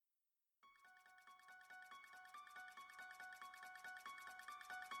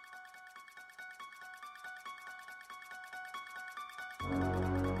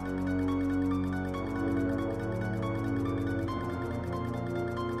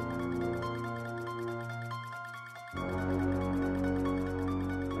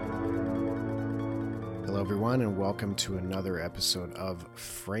everyone, and welcome to another episode of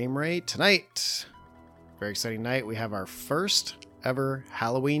Frame Rate. Tonight, very exciting night, we have our first ever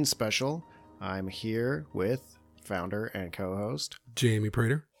Halloween special. I'm here with founder and co-host Jamie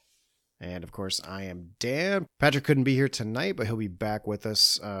Prater. And of course, I am Dan. Patrick couldn't be here tonight, but he'll be back with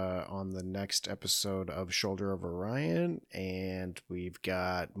us on the next episode of Shoulder of Orion. And we've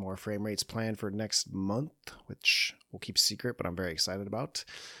got more frame rates planned for next month, which we'll keep secret, but I'm very excited about.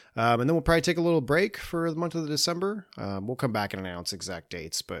 And then we'll probably take a little break for the month of December. We'll come back and announce exact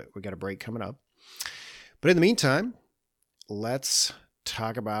dates, but we got a break coming up. But in the meantime, let's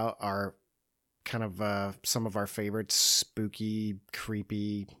talk about our kind of some of our favorite spooky,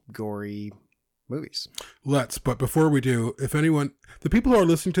 creepy, gory movies. But before we do, if anyone, the people who are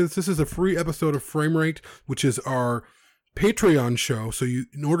listening to this is a free episode of Frame Rate, which is our Patreon show. So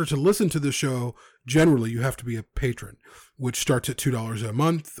in order to listen to the show, generally you have to be a patron, which starts at $2 a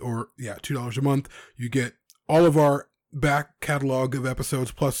month, $2 a month. You get all of our back catalog of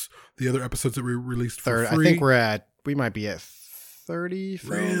episodes plus the other episodes that we released for free. I think we might be at 30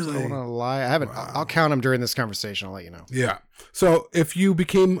 films. Really? I don't want to lie. I haven't. Wow. I'll count them during this conversation. I'll let you know. Yeah. So if you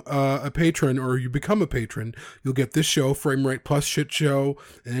became a patron or you become a patron, you'll get this show, Frame Rate plus Shit Show,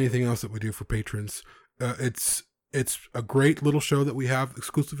 and anything else that we do for patrons. It's a great little show that we have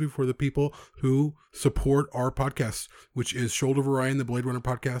exclusively for the people who support our podcasts, which is Shoulder of Orion, the Blade Runner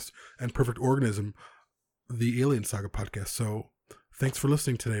podcast, and Perfect Organism, the Alien Saga podcast. So thanks for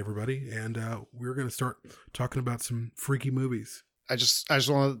listening today, everybody. And we're going to start talking about some freaky movies. I just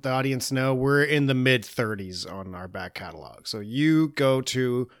want the audience to know we're in the mid 30s on our back catalog. So you go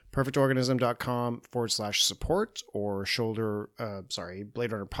to perfectorganism.com/support or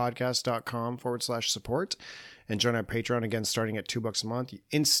bladerunnerpodcast.com/support and join our Patreon again, starting at $2 a month. You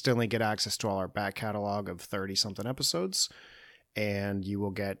instantly get access to all our back catalog of 30 something episodes, and you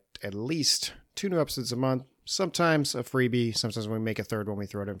will get at least 2 new episodes a month. Sometimes a freebie. Sometimes when we make a third one, we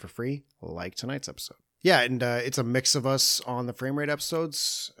throw it in for free, like tonight's episode. Yeah, and it's a mix of us on the Frame Rate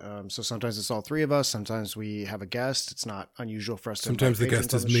episodes. So sometimes it's all three of us. Sometimes we have a guest. It's not unusual for us to sometimes the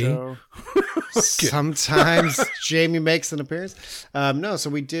guest is me. Sometimes Jamie makes an appearance. So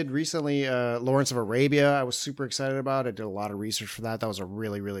we did recently Lawrence of Arabia. I was super excited about. I did a lot of research for that. That was a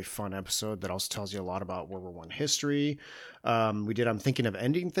really, really fun episode that also tells you a lot about World War I history. We did I'm Thinking of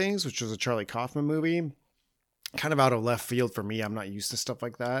Ending Things, which was a Charlie Kaufman movie. Kind of out of left field for me. I'm not used to stuff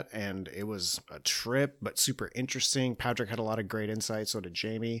like that. And it was a trip, but super interesting. Patrick had a lot of great insights. So did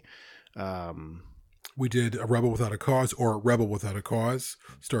Jamie. We did A Rebel Without a Cause, or Rebel Without a Cause,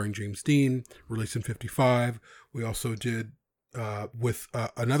 starring James Dean, released in 1955. We also did, with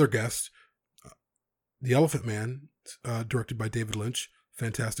another guest, The Elephant Man, directed by David Lynch.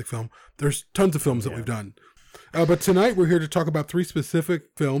 Fantastic film. There's tons of films that we've done. But tonight we're here to talk about 3 specific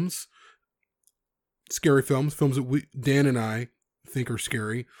films. Scary films that Dan and I think are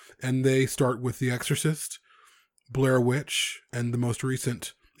scary, and they start with The Exorcist, Blair Witch, and the most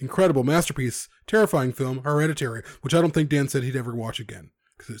recent incredible masterpiece, terrifying film, Hereditary, which I don't think Dan said he'd ever watch again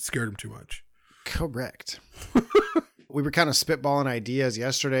because it scared him too much. Correct. We were kind of spitballing ideas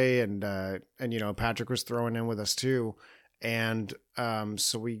yesterday, and Patrick was throwing in with us too, and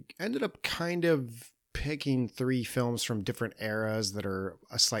so we ended up kind of picking 3 films from different eras that are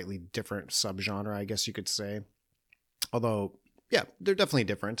a slightly different subgenre, I guess you could say. Although, yeah, they're definitely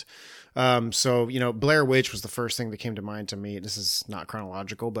different. Blair Witch was the first thing that came to mind to me. This is not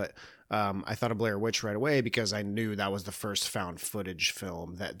chronological, but I thought of Blair Witch right away because I knew that was the first found footage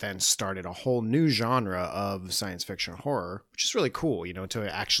film that then started a whole new genre of science fiction horror, which is really cool,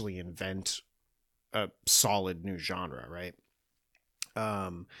 to actually invent a solid new genre, right?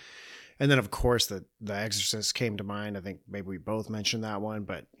 And then, of course, the Exorcist came to mind. I think maybe we both mentioned that one,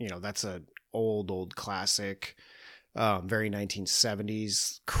 but, that's an old classic, very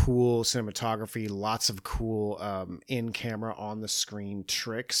 1970s, cool cinematography, lots of cool in-camera, on-the-screen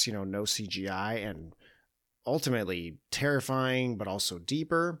tricks, no CGI, and ultimately terrifying, but also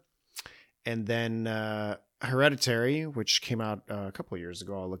deeper. And then Hereditary, which came out a couple of years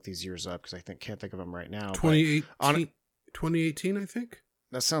ago. I'll look these years up because can't think of them right now. 2018, I think.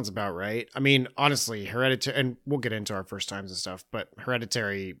 That sounds about right. I mean, honestly, Hereditary, and we'll get into our first times and stuff, but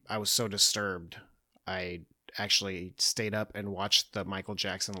Hereditary, I was so disturbed. I actually stayed up and watched the Michael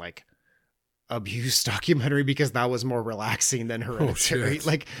Jackson, abuse documentary because that was more relaxing than Hereditary.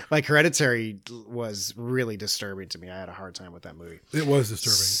 Like Hereditary was really disturbing to me. I had a hard time with that movie. It was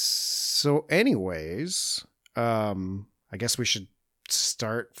disturbing. So anyways, I guess we should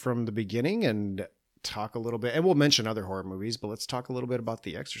start from the beginning and talk a little bit, and we'll mention other horror movies, but let's talk a little bit about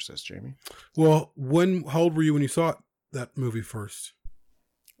The Exorcist, Jamie. Well, how old were you when you saw that movie first?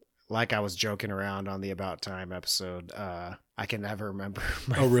 like I was joking around on the About Time episode, I can never remember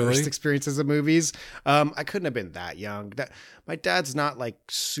my really? first experiences of movies. I couldn't have been that young. My dad's not like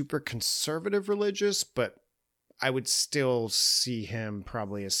super conservative religious, but I would still see him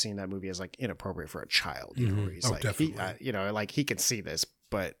probably as seeing that movie as like inappropriate for a child. You know, where he's like, definitely. like he can see this,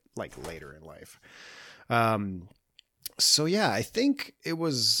 but like later in life. So yeah, I think it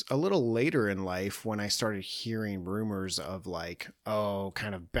was a little later in life when I started hearing rumors of like, oh,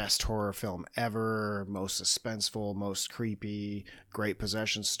 kind of best horror film ever, most suspenseful, most creepy, great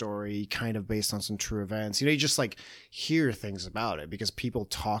possession story, kind of based on some true events. You know, you just like hear things about it because people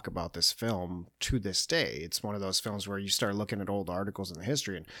talk about this film to this day. It's one of those films where you start looking at old articles in the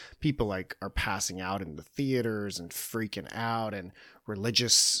history and people like are passing out in the theaters and freaking out, and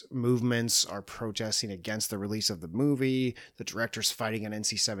religious movements are protesting against the release of the movie. The director's fighting an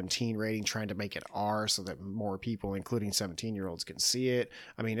NC-17 rating, trying to make it R so that more people, including 17-year-olds, can see it.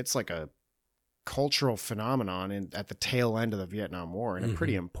 I mean, it's like a cultural phenomenon at the tail end of the Vietnam War, and a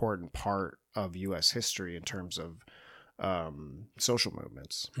pretty important part of U.S. history in terms of social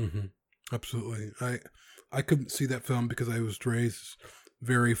movements. Absolutely. I couldn't see that film because I was raised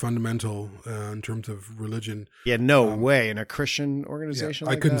very fundamental in terms of religion. Yeah, no way. In a Christian organization,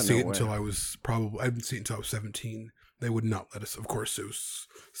 I couldn't see it until I was I didn't see it until I was 17. They would not let us. Of course, it was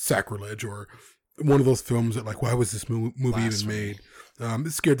sacrilege, or one of those films that like, why was this movie even made?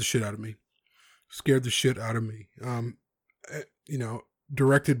 It scared the shit out of me. You know,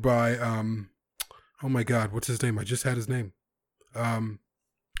 directed by oh my God, what's his name? I just had his name.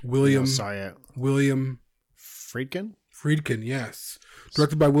 William Friedkin. Friedkin, yes.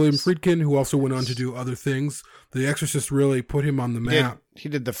 Directed by William Friedkin, who also went on to do other things. The Exorcist really put him on the map. He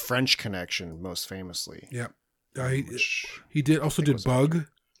did The French Connection most famously. Yeah. He did Bug,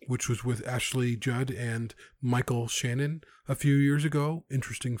 which was with Ashley Judd and Michael Shannon a few years ago.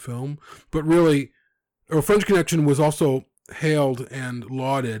 Interesting film. But really, French Connection was also hailed and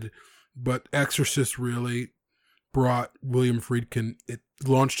lauded, but Exorcist really brought William Friedkin, it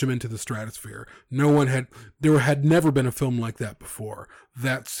launched him into the stratosphere. There had never been a film like that before.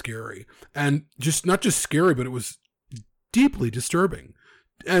 That's scary. And not just scary, but it was deeply disturbing.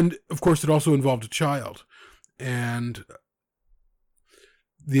 And of course, it also involved a child. And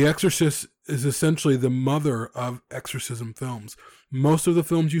The Exorcist is essentially the mother of exorcism films. Most of the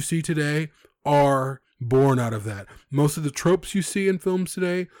films you see today are born out of that. Most of the tropes you see in films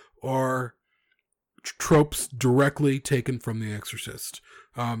today are tropes directly taken from The Exorcist.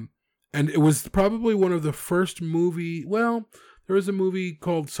 And it was probably one of the first there was a movie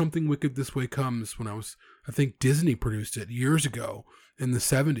called Something Wicked This Way Comes I think Disney produced it years ago in the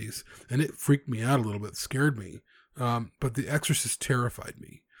 70s, and it freaked me out a little bit, scared me. But The Exorcist terrified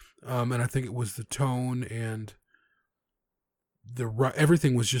me. And I think it was the tone and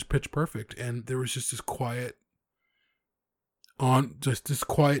everything was just pitch perfect. And there was just this quiet,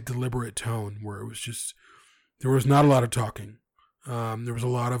 deliberate tone where it was just, there was not a lot of talking. There was a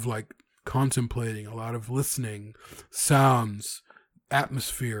lot of like contemplating, a lot of listening, sounds,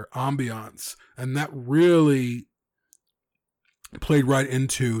 atmosphere, ambiance, and that really played right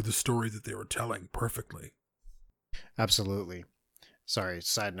into the story that they were telling perfectly. Absolutely. Sorry,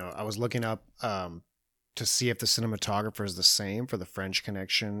 side note. I was looking up to see if the cinematographer is the same for The French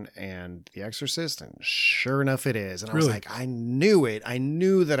Connection and The Exorcist, and sure enough it is. And I was like, I knew it. I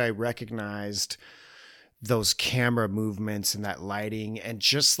knew that I recognized those camera movements and that lighting, and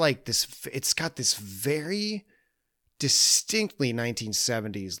just like this, it's got this very distinctly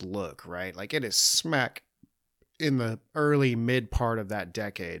 1970s look, right? Like it is smack in the early mid part of that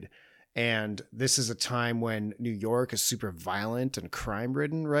decade. And this is a time when New York is super violent and crime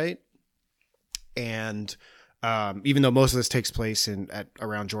ridden, right? And even though most of this takes place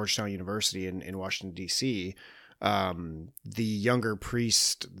around Georgetown University in Washington, D.C., the younger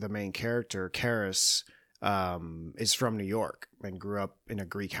priest, the main character, Karras, is from New York and grew up in a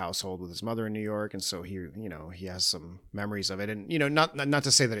Greek household with his mother in New York. And so he has some memories of it. And, not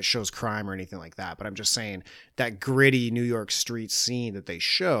to say that it shows crime or anything like that, but I'm just saying that gritty New York street scene that they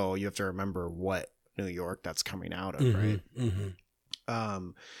show, you have to remember what New York that's coming out of, right?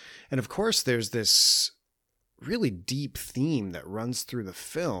 And of course, there's this really deep theme that runs through the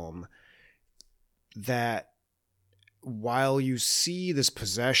film that, while you see this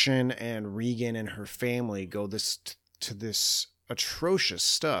possession and Regan and her family go to this atrocious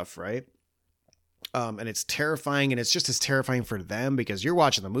stuff, right? And it's terrifying, and it's just as terrifying for them because you're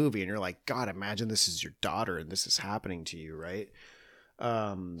watching the movie and you're like, God, imagine this is your daughter and this is happening to you, right?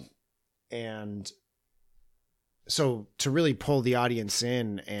 And so to really pull the audience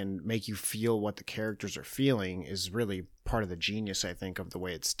in and make you feel what the characters are feeling is really part of the genius, I think, of the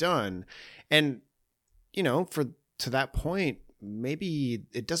way it's done. And, you know, to that point, maybe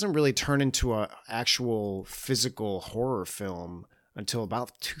it doesn't really turn into a actual physical horror film until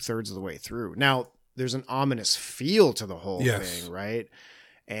about 2/3 of the way through. Now, there's an ominous feel to the whole thing, right?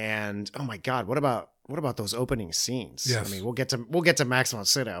 And oh my God, what about those opening scenes? Yes. I mean, we'll get to Max von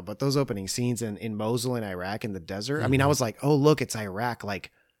Sydow, but those opening scenes in Mosul in Iraq in the desert. I mean, I was like, oh look, it's Iraq,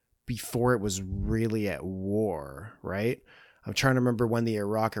 like before it was really at war, right? I'm trying to remember when the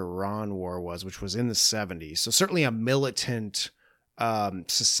Iraq-Iran war was, which was in the 70s. So certainly a militant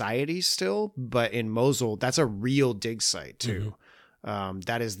society still, but in Mosul, that's a real dig site too.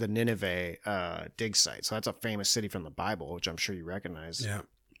 That is the Nineveh dig site. So that's a famous city from the Bible, which I'm sure you recognize. Yeah.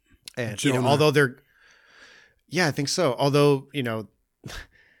 And, you know, although I think so. Although, you know,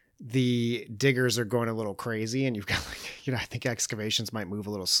 the diggers are going a little crazy and you've got like, you know, I think excavations might move a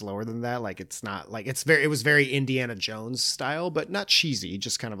little slower than that. Like it's not like it was very Indiana Jones style, but not cheesy.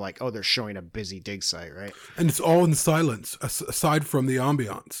 Just kind of like, oh, they're showing a busy dig site, right? And it's all in silence, aside from the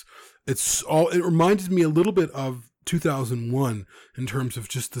ambiance. It reminded me a little bit of 2001 in terms of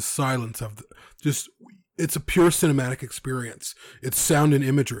just the silence of it's a pure cinematic experience. It's sound and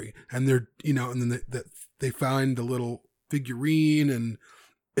imagery, and they're, you know, and then they find the little figurine, and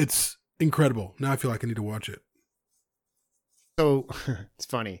it's incredible. Now I feel like I need to watch it. So it's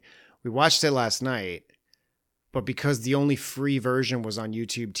funny. We watched it last night, but because the only free version was on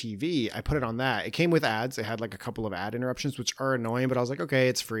YouTube TV, I put it on that. It came with ads. It had like a couple of ad interruptions, which are annoying, but I was like, okay,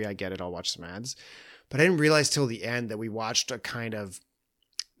 it's free. I get it. I'll watch some ads. But I didn't realize till the end that we watched a kind of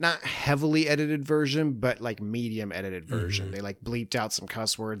not heavily edited version, but like medium edited version. They like bleeped out some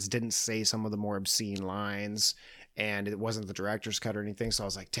cuss words, didn't say some of the more obscene lines, and it wasn't the director's cut or anything. So I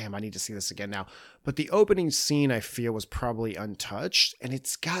was like, damn, I need to see this again now. But the opening scene, I feel, was probably untouched, and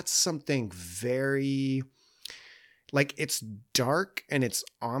it's got something very, like, it's dark and it's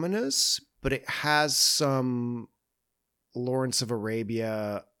ominous, but it has some Lawrence of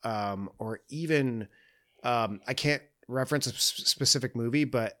Arabia, or even, I can't reference a specific movie,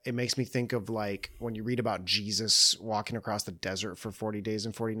 but it makes me think of like when you read about Jesus walking across the desert for 40 days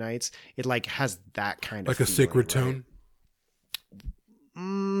and 40 nights, it like has that kind of like a feeling, sacred right?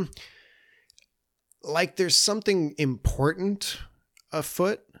 tone. Like there's something important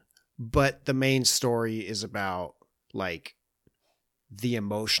afoot, but the main story is about like the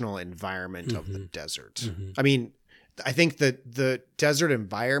emotional environment of the desert. I mean, I think that the desert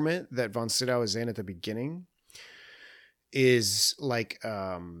environment that von Sydow is in at the beginning is like,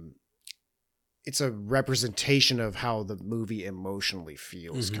 it's a representation of how the movie emotionally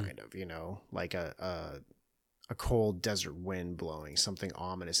feels, kind of, you know, like a cold desert wind blowing, something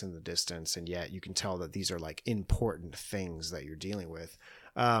ominous in the distance. And yet you can tell that these are like important things that you're dealing with.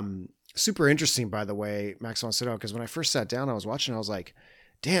 Super interesting, by the way, Max von Sydow, because when I first sat down, I was watching, I was like,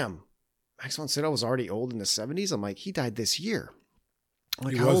 damn, Max von Sydow was already old in the 70s. I'm like, he died this year. I'm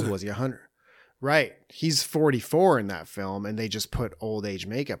like, how old was he? 100? Right. He's 44 in that film, and they just put old age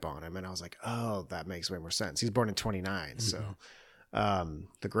makeup on him. And I was like, oh, that makes way more sense. He's born in 29. So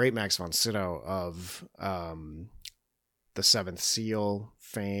the great Max von Sydow of The Seventh Seal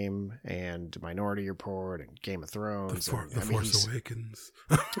fame and Minority Report and Game of Thrones. The Force Awakens.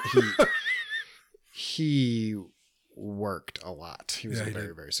 he worked a lot. He was a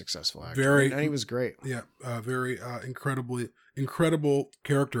very, very successful actor. Very, and he was great. Yeah. Very incredible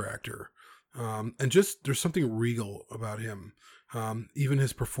character actor. And just there's something regal about him. Even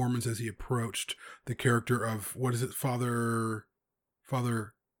his performance as he approached the character of, what is it, Father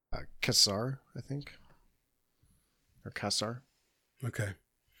Kassar, I think, or Kassar. Okay,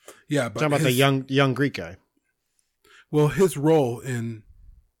 yeah, but talking about the young Greek guy. Well, his role in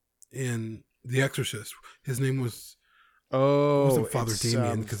The Exorcist, his name was it wasn't Father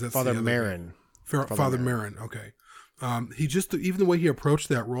Damien, because that's Father Merrin. Father Merrin. Okay. He just, even the way he approached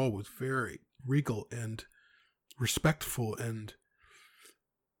that role was very regal and respectful. And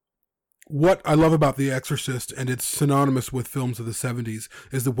what I love about The Exorcist, and it's synonymous with films of the 70s,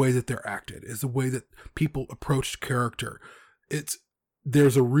 is the way that they're acted, is the way that people approached character.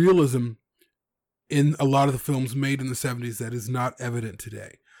 There's a realism in a lot of the films made in the 70s that is not evident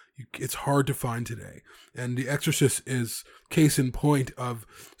today. It's hard to find today. And The Exorcist is case in point of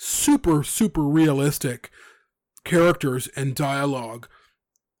super, super realistic characters and dialogue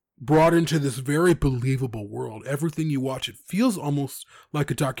brought into this very believable world. Everything you watch, it feels almost like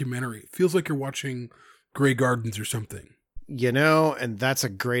a documentary. It feels like you're watching Grey Gardens or something. You know, and that's a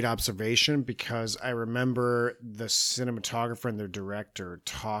great observation, because I remember the cinematographer and the director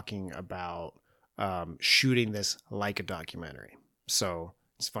talking about shooting this like a documentary. So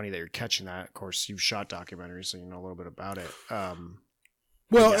it's funny that you're catching that. Of course, you've shot documentaries, so you know a little bit about it. I'm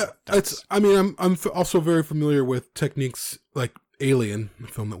also very familiar with techniques like Alien, a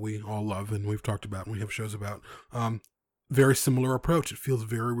film that we all love and we've talked about and we have shows about. Very similar approach. It feels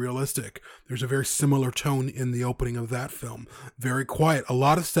very realistic. There's a very similar tone in the opening of that film. Very quiet. A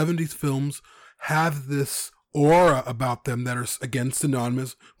lot of 70s films have this aura about them that are, again,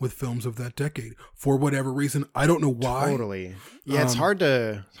 synonymous with films of that decade. For whatever reason, I don't know why. Totally. Yeah, it's hard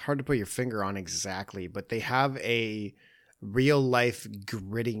to put your finger on exactly, but they have a real life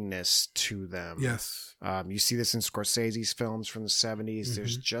grittiness to them. Yes. You see this in Scorsese's films from the 70s. Mm-hmm.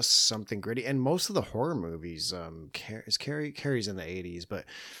 There's just something gritty. And most of the horror movies, Carrie's in the 80s. But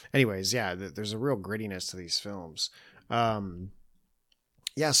anyways, yeah, there's a real grittiness to these films.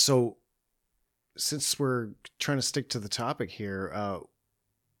 Yeah, so since we're trying to stick to the topic here,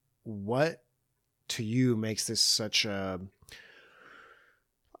 what to you makes this such a...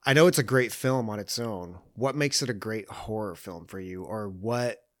 I know it's a great film on its own. What makes it a great horror film for you, or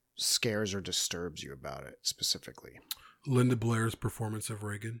what scares or disturbs you about it specifically? Linda Blair's performance of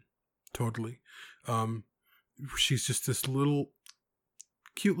Reagan. Totally. She's just this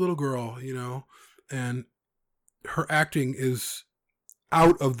cute little girl, you know, and her acting is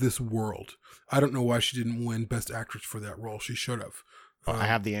out of this world. I don't know why she didn't win Best Actress for that role. She should have. I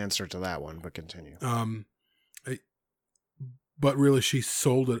have the answer to that one, but continue. But really, she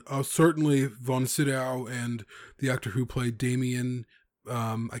sold it. Certainly, Von Sydow and the actor who played Damien,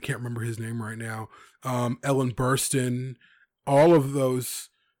 I can't remember his name right now, Ellen Burstyn, all of those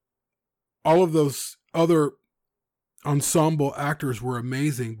other ensemble actors were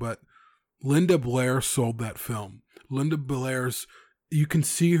amazing, but Linda Blair sold that film. Linda Blair's, you can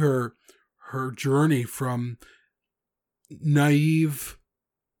see her journey from naive,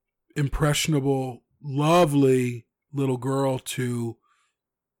 impressionable, lovely little girl to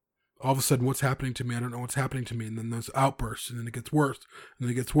all of a sudden, what's happening to me? I don't know what's happening to me. And then those outbursts, and then it gets worse, and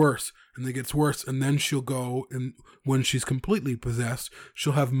then it gets worse, and then it gets worse. And then she'll go, and when she's completely possessed,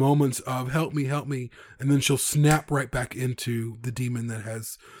 she'll have moments of help me. And then she'll snap right back into the demon that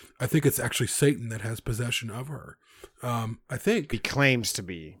has, I think it's actually Satan that has possession of her. I think he claims to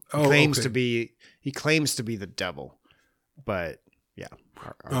be, he claims to be the devil, but yeah.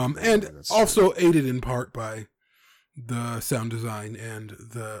 And also aided in part by the sound design and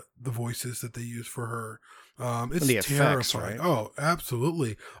the voices that they use for her. It's the terrifying. Effects, right? Oh,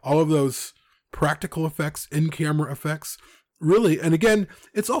 absolutely. All of those practical effects, in-camera effects, really. And again,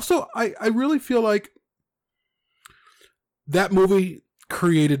 it's also, I really feel like that movie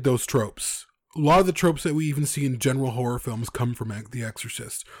created those tropes. A lot of the tropes that we even see in general horror films come from The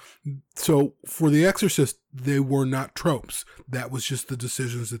Exorcist. So for The Exorcist, they were not tropes. That was just the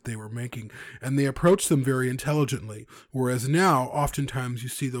decisions that they were making. And they approached them very intelligently. Whereas now, oftentimes you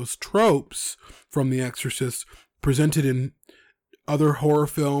see those tropes from The Exorcist presented in other horror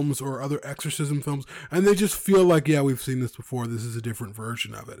films or other exorcism films, and they just feel like, yeah, we've seen this before. This is a different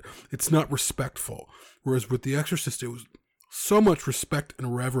version of it. It's not respectful. Whereas with The Exorcist, it was so much respect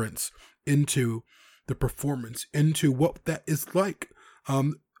and reverence into the performance, into what that is like.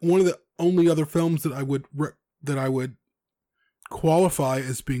 One of the only other films that I would qualify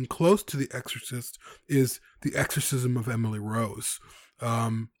as being close to The Exorcist is The Exorcism of Emily Rose,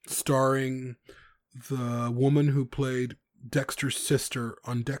 starring the woman who played Dexter's sister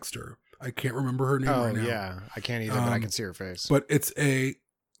on Dexter. I can't remember her name right now. Oh, yeah. I can't either, but I can see her face. But it's a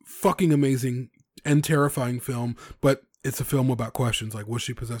fucking amazing and terrifying film, but it's a film about questions like, was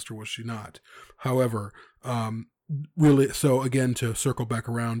she possessed or was she not? However, really, so again, to circle back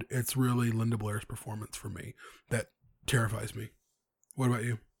around, it's really Linda Blair's performance for me that terrifies me. What about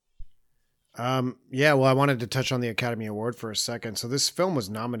you? Yeah, well, I wanted to touch on the Academy Award for a second. So this film was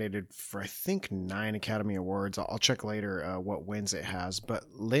nominated for, I think, 9 Academy Awards. I'll check later what wins it has. But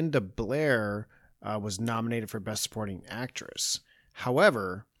Linda Blair was nominated for Best Supporting Actress.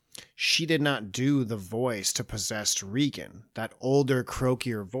 However, she did not do the voice to possessed Regan. That older,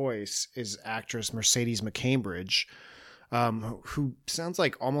 croakier voice is actress Mercedes McCambridge, who sounds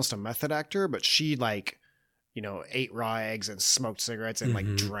like almost a method actor, but she ate raw eggs and smoked cigarettes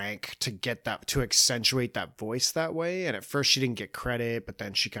and drank to get that, to accentuate that voice that way. And at first she didn't get credit, but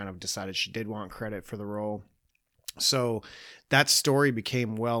then she kind of decided she did want credit for the role. So that story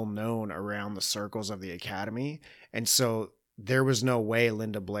became well known around the circles of the Academy. And so there was no way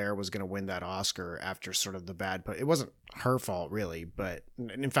Linda Blair was going to win that Oscar after sort of the bad, but it wasn't her fault really, but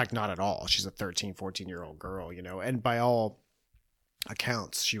in fact, not at all. She's a 13, 14-year-old girl, and by all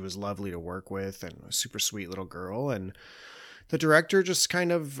accounts, she was lovely to work with and a super sweet little girl. And The director just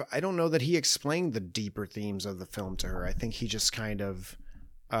kind of, I don't know that he explained the deeper themes of the film to her. I think he just kind of,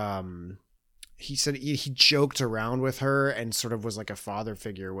 he said he joked around with her and sort of was like a father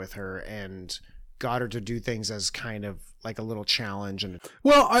figure with her and got her to do things as kind of like a little challenge. And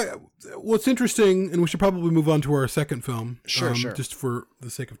what's interesting, and we should probably move on to our second film, sure, just for the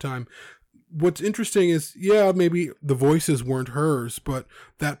sake of time. What's interesting is, maybe the voices weren't hers, but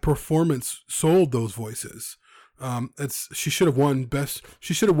that performance sold those voices. She should have won best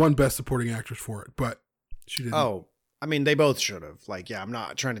supporting actress for it, but she didn't. Oh, I mean, they both should have. Like, yeah, I'm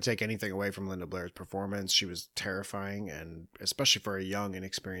not trying to take anything away from Linda Blair's performance. She was terrifying, and especially for a young,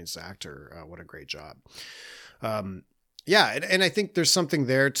 inexperienced actor, what a great job. And I think there's something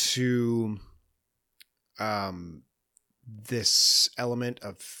there to this element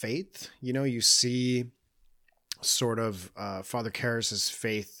of faith. You know, you see sort of Father Karras's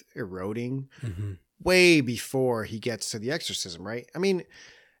faith eroding way before he gets to the exorcism, right? I mean,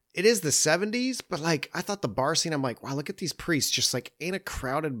 it is the 70s, but like, I thought the bar scene, I'm like, wow, look at these priests just like in a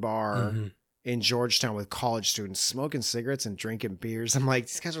crowded bar in Georgetown with college students smoking cigarettes and drinking beers. I'm like,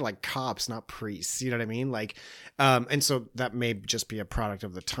 these guys are like cops, not priests. You know what I mean? Like, and so that may just be a product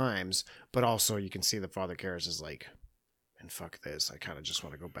of the times, but also you can see that Father Karras is like, and fuck this. I kind of just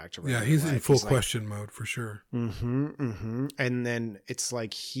want to go back to regular he's life. in full question mode for sure. And then it's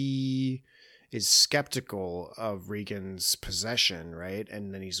like he is skeptical of Regan's possession, right?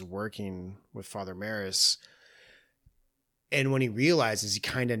 And then he's working with Father Maris. And when he realizes he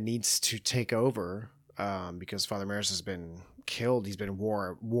kind of needs to take over, because Father Maris has been killed, he's been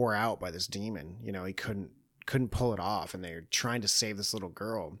wore out by this demon. You know, he couldn't pull it off, and they're trying to save this little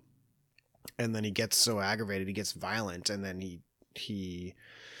girl. And then he gets so aggravated, he gets violent, and then he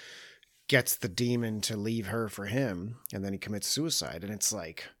gets the demon to leave her for him, and then he commits suicide. And it's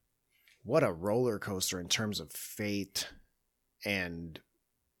like, what a roller coaster in terms of faith and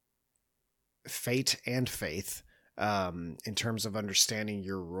faith, in terms of understanding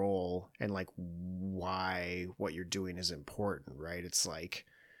your role and like why what you're doing is important, right? It's like,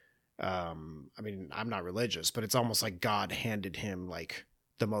 I mean, I'm not religious, but it's almost like God handed him like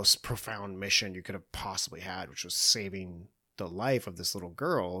the most profound mission you could have possibly had, which was saving the life of this little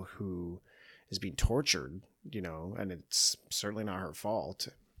girl who is being tortured, you know, and it's certainly not her fault.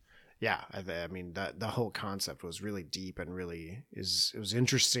 Yeah, I mean, that the whole concept was really deep and really it was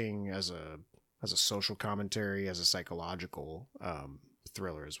interesting as a social commentary, as a psychological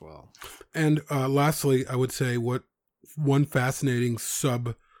thriller as well. And lastly, I would say one fascinating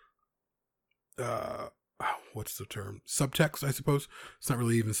what's the term? Subtext, I suppose. It's not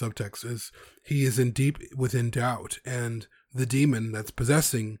really even subtext. Is he is within doubt, and the demon that's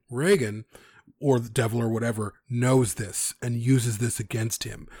possessing Regan, or the devil or whatever, knows this and uses this against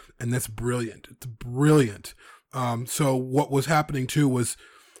him. And that's brilliant. It's brilliant. So what was happening too was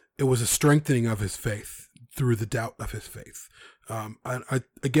it was a strengthening of his faith through the doubt of his faith.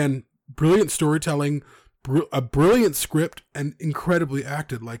 Again, brilliant storytelling, a brilliant script, and incredibly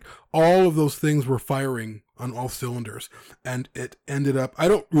acted. Like all of those things were firing on all cylinders, and it ended up, I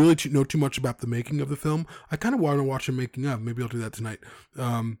don't really know too much about the making of the film. I kind of want to watch a making of. Maybe I'll do that tonight.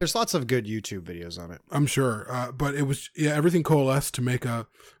 There's lots of good YouTube videos on it, I'm sure. But it was, everything coalesced to make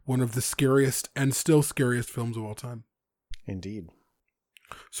one of the scariest and still scariest films of all time. Indeed.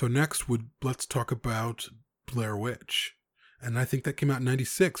 So next let's talk about Blair Witch. And I think that came out in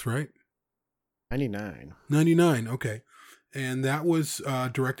 96, right? 99. Okay. And that was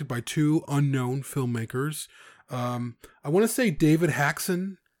directed by two unknown filmmakers. I want to say David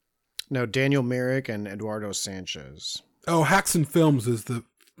Haxon. No, Daniel Myrick and Eduardo Sanchez. Oh, Haxon Films is the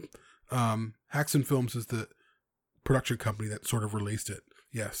production company that sort of released it.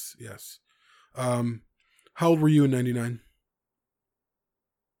 Yes. How old were you in 99?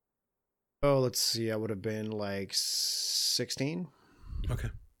 Oh, let's see. I would have been like 16. Okay.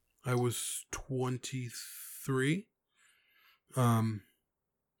 I was 23.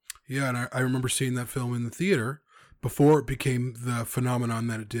 Yeah, and I remember seeing that film in the theater before it became the phenomenon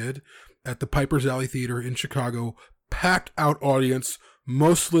that it did, at the Piper's Alley Theater in Chicago. Packed out audience,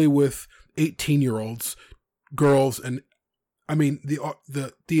 mostly with 18-year-olds, girls, and I mean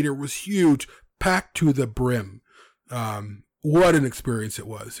the theater was huge, packed to the brim. What an experience it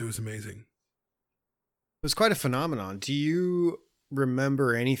was! It was amazing. It was quite a phenomenon. Do you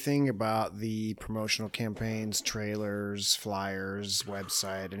remember anything about the promotional campaigns, trailers, flyers,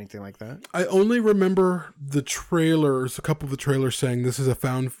 website, anything like that? I only remember the trailers, a couple of the trailers saying this is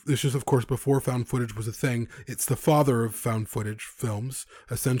of course before found footage was a thing. It's the father of found footage films,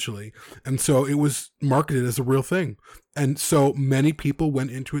 essentially. And so it was marketed as a real thing. And so many people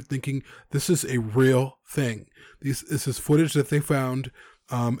went into it thinking this is a real thing. This is footage that they found.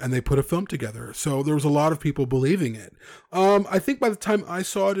 And they put a film together. So there was a lot of people believing it. I think by the time I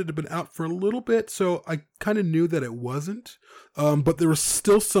saw it, it had been out for a little bit. So I kind of knew that it wasn't. But there was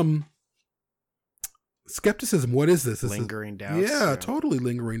still some skepticism. What is this? Lingering doubts. Yeah, totally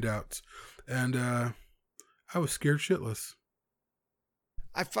lingering doubts. And I was scared shitless.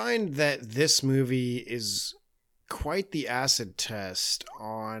 I find that this movie is quite the acid test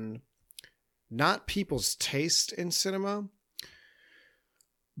on not people's taste in cinema,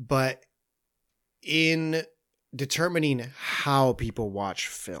 but in determining how people watch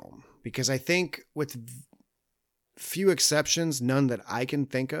film. Because I think with few exceptions, none that I can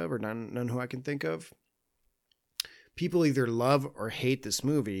think of, or none who I can think of, people either love or hate this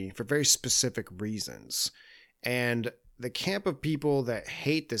movie for very specific reasons. And the camp of people that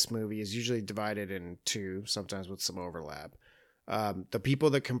hate this movie is usually divided in two, sometimes with some overlap. The people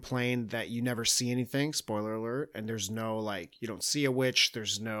that complain that you never see anything, spoiler alert, and there's no, like, you don't see a witch,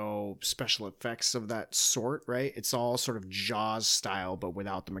 there's no special effects of that sort, right? It's all sort of Jaws style, but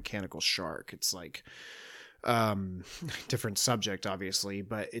without the mechanical shark. It's like, different subject, obviously,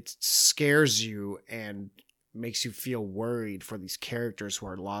 but it scares you and makes you feel worried for these characters who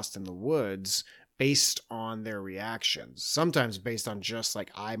are lost in the woods based on their reactions, sometimes based on just like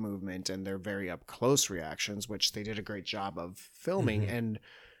eye movement and their very up close reactions, which they did a great job of filming. Mm-hmm. And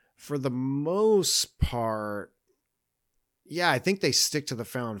for the most part, yeah, I think they stick to the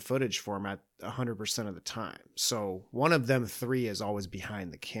found footage format 100% of the time. So one of them three is always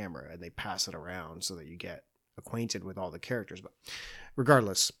behind the camera and they pass it around so that you get acquainted with all the characters. But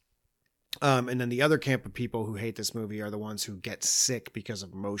regardless, and then the other camp of people who hate this movie are the ones who get sick because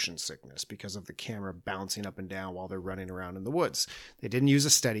of motion sickness, because of the camera bouncing up and down while they're running around in the woods. They didn't use a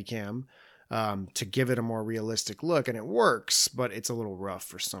Steadicam to give it a more realistic look, and it works, but it's a little rough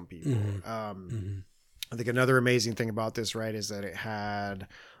for some people. Mm-hmm. I think another amazing thing about this, right, is that it had,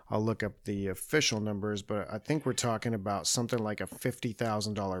 I'll look up the official numbers, but I think we're talking about something like a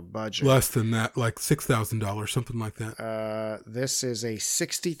 $50,000 budget. Less than that, like $6,000, something like that. This is a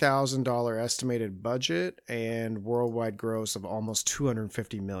 $60,000 estimated budget and worldwide gross of almost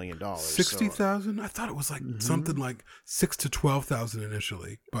 $250 million. $60,000? I thought it was like something like $6,000 to $12,000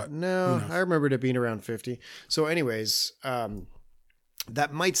 initially, but no, I remembered it being around 50. So, anyways,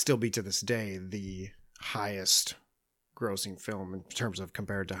 that might still be to this day the highest grossing film in terms of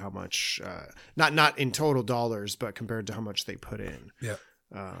compared to how much not in total dollars, but compared to how much they put in. Yeah.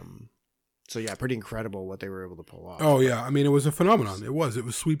 So yeah, pretty incredible what they were able to pull off. Oh yeah, I mean, it was a phenomenon. It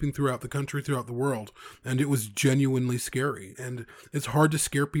was sweeping throughout the country, throughout the world, and it was genuinely scary. And it's hard to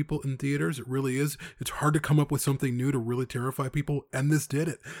scare people in theaters. It really is. It's hard to come up with something new to really terrify people, and this did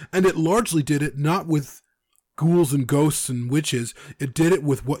it. And it largely did it not with ghouls and ghosts and witches. It did it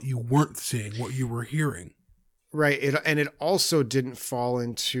with what you weren't seeing, what you were hearing. Right. It also didn't fall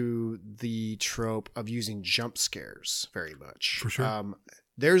into the trope of using jump scares very much. For sure.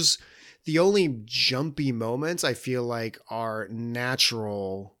 There's the only jumpy moments I feel like are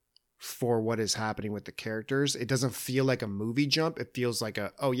natural for what is happening with the characters. It doesn't feel like a movie jump. It feels like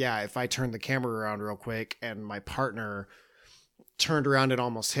oh yeah, if I turn the camera around real quick and my partner turned around and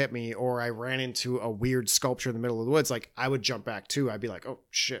almost hit me, or I ran into a weird sculpture in the middle of the woods, like I would jump back too. I'd be like, oh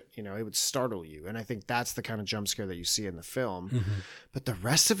shit, it would startle you. And I think that's the kind of jump scare that you see in the film. Mm-hmm. But the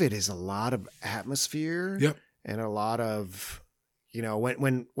rest of it is a lot of atmosphere. Yep. And a lot of,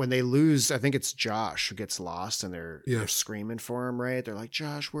 when they lose, I think it's Josh who gets lost and they're screaming for him, right? They're like,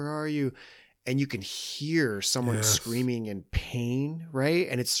 Josh, where are you? And you can hear someone screaming in pain, right?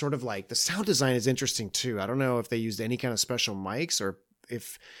 And it's sort of like the sound design is interesting too. I don't know if they used any kind of special mics or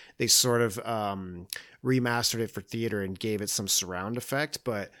if they sort of remastered it for theater and gave it some surround effect,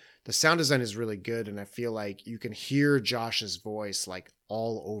 but the sound design is really good. And I feel like you can hear Josh's voice like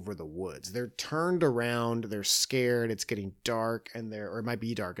all over the woods. They're turned around, they're scared, it's getting dark, or it might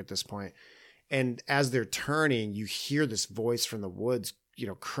be dark at this point. And as they're turning, you hear this voice from the woods,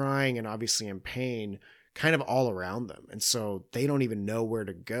 crying and obviously in pain kind of all around them. And so they don't even know where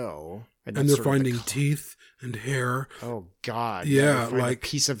to go. And they're finding teeth and hair. Oh God. Yeah. Like a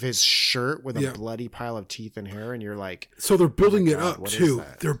piece of his shirt with a bloody pile of teeth and hair. And you're like, so they're building it up too.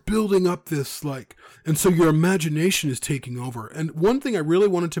 They're building up this and so your imagination is taking over. And one thing I really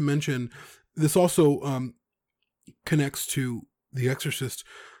wanted to mention, this also connects to The Exorcist,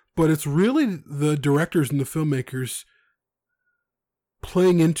 but it's really the directors and the filmmakers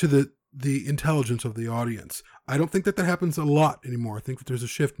playing into the intelligence of the audience. I don't think that happens a lot anymore. I think that there's a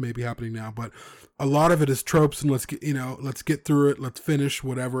shift maybe happening now, but a lot of it is tropes and let's get through it, let's finish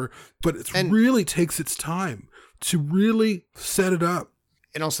whatever. But it really takes its time to really set it up.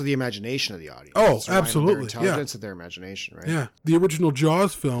 And also the imagination of the audience. Oh, absolutely. Their intelligence of their imagination, right? Yeah. The original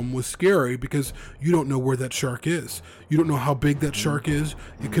Jaws film was scary because you don't know where that shark is. You don't know how big that shark is.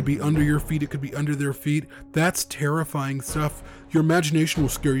 It could be under your feet. It could be under their feet. That's terrifying stuff. Your imagination will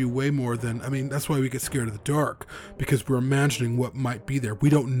scare you way more than, that's why we get scared of the dark, because we're imagining what might be there. We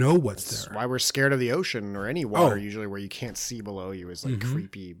don't know what's there. That's why we're scared of the ocean or any water, usually where you can't see below you is like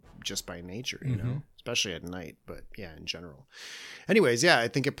creepy just by nature, you know? Especially at night, but yeah, in general. Anyways, yeah, I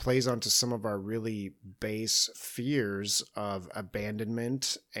think it plays onto some of our really base fears of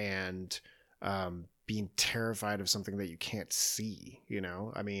abandonment and being terrified of something that you can't see, you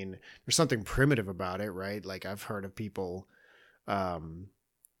know? I mean, there's something primitive about it, right? Like I've heard of people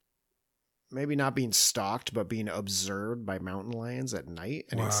maybe not being stalked, but being observed by mountain lions at night.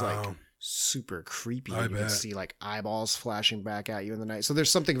 And it's like super creepy. You can see like eyeballs flashing back at you in the night. So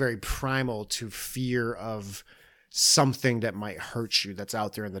there's something very primal to fear of something that might hurt you that's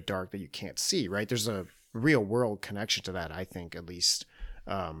out there in the dark that you can't see, right? There's a real world connection to that, I think, at least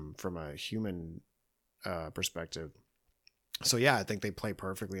from a human perspective. So yeah, I think they play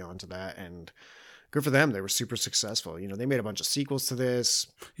perfectly onto that, and good for them. They were super successful. You know, they made a bunch of sequels to this.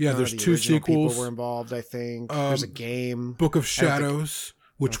 Yeah, there's 2 sequels. People were involved, I think. There's a game. Book of Shadows,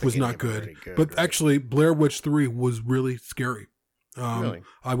 which was not good. But actually, Blair Witch 3 was really scary. Really?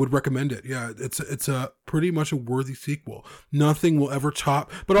 I would recommend it. Yeah, it's a pretty much a worthy sequel. Nothing will ever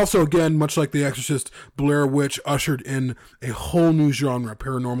top. But also, again, much like The Exorcist, Blair Witch ushered in a whole new genre,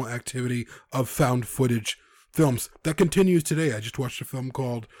 paranormal activity of found footage films that continues today. I just watched a film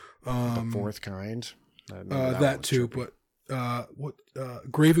called The Fourth Kind. That too, but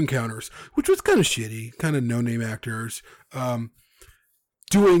Grave Encounters, which was kind of shitty, kind of no-name actors.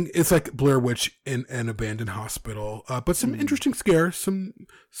 It's like Blair Witch in an abandoned hospital, but some interesting scares,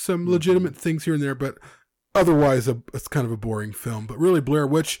 some legitimate things here and there, but otherwise it's kind of a boring film. But really, Blair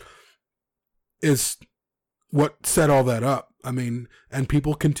Witch is what set all that up. And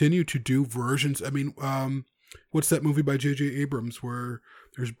people continue to do versions. What's that movie by J.J. Abrams where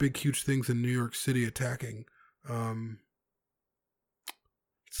there's big, huge things in New York City attacking? It's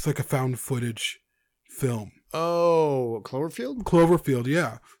like a found footage film. Oh, Cloverfield? Cloverfield,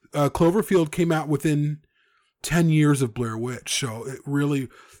 yeah. Cloverfield came out within 10 years of Blair Witch, so it really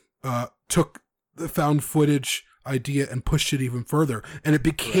took the found footage idea and pushed it even further, and it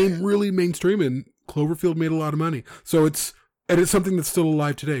became really mainstream, and Cloverfield made a lot of money. So it's something that's still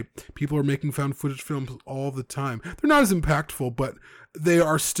alive today. People are making found footage films all the time. They're not as impactful, but they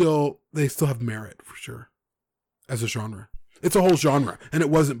still have merit for sure as a genre. It's a whole genre, and it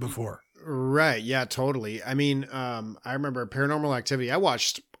wasn't before. Right. Yeah, totally. I remember Paranormal Activity. I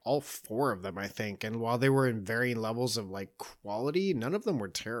watched all 4 of them, I think. And while they were in varying levels of like quality, none of them were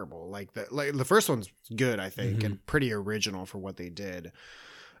terrible. Like the first one's good, I think, and pretty original for what they did.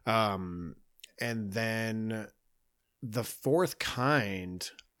 And then The Fourth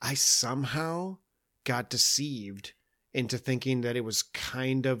Kind, I somehow got deceived into thinking that it was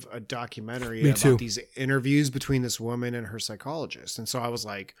kind of a documentary about these interviews between this woman and her psychologist. And so I was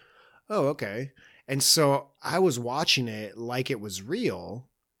like, oh, okay. And so I was watching it like it was real,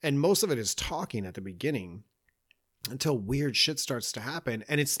 and most of it is talking at the beginning until weird shit starts to happen.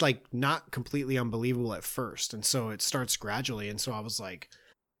 And it's like not completely unbelievable at first. And so it starts gradually. And so I was like,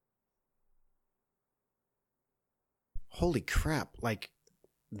 holy crap. Like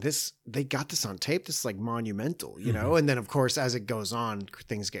they got this on tape. This is like monumental, you know? And then of course, as it goes on,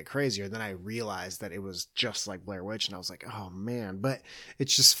 things get crazier. Then I realized that it was just like Blair Witch, and I was like, oh man, but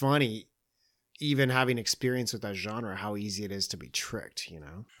it's just funny, even having experience with that genre, how easy it is to be tricked, you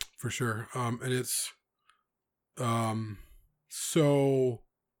know? For sure. And it's, so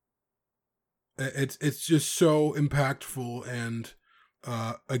it's just so impactful and,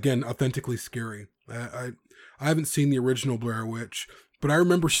 again, authentically scary. I haven't seen the original Blair Witch, but I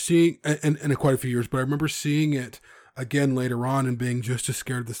remember seeing, in quite a few years, but I remember seeing it again later on and being just as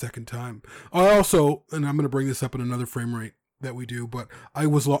scared the second time. I also, and I'm going to bring this up in another frame rate that we do, but I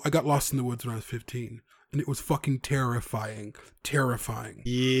got lost in the woods when I was 15, and it was fucking terrifying.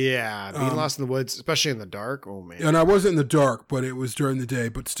 Yeah, being lost in the woods, especially in the dark. Oh man. And I wasn't in the dark, but it was during the day.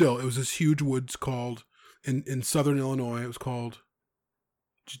 But still, it was this huge woods called in southern Illinois. It was called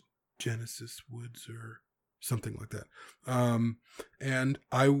Genesis Woods or something like that. And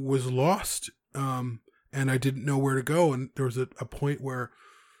I was lost. And and I didn't know where to go. And there was a point where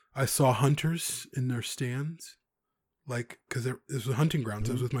I saw hunters in their stands, like, because it was a hunting grounds.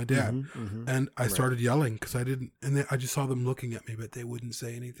 I was with my dad, and I started yelling because I didn't, and I just saw them looking at me, but they wouldn't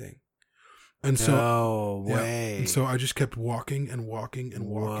say anything. And so, no way. And so I just kept walking and walking and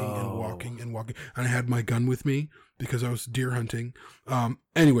walking and walking and walking. And I had my gun with me because I was deer hunting.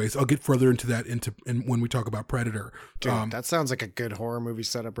 Anyways, I'll get further into that when we talk about Predator. Dude, that sounds like a good horror movie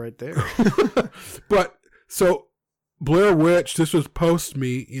setup right there. But so Blair Witch, this was post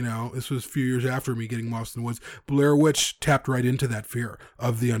me, this was a few years after me getting lost in the woods. Blair Witch tapped right into that fear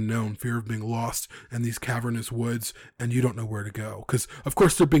of the unknown, fear of being lost in these cavernous woods, and you don't know where to go. Because, of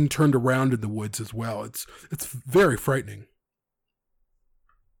course, they're being turned around in the woods as well. It's very frightening.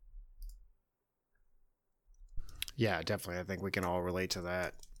 Yeah, definitely. I think we can all relate to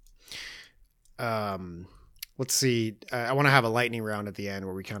that. Let's see. I want to have a lightning round at the end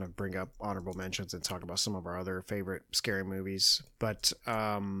where we kind of bring up honorable mentions and talk about some of our other favorite scary movies. But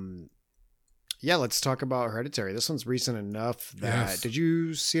yeah, let's talk about Hereditary. This one's recent enough that... Yes. Did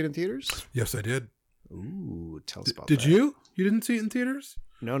you see it in theaters? Yes, I did. Ooh, tell us about that. Did you? You didn't see it in theaters?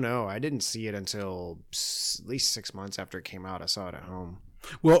 No. I didn't see it until at least 6 months after it came out. I saw it at home.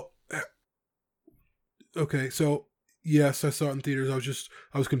 Well, okay, so... Yes, I saw it in theaters.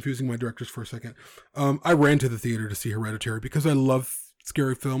 I was confusing my directors for a second. I ran to the theater to see Hereditary because I love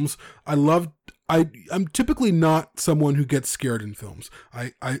scary films. I'm typically not someone who gets scared in films.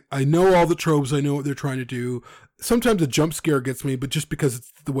 I know all the tropes. I know what they're trying to do. Sometimes a jump scare gets me, but just because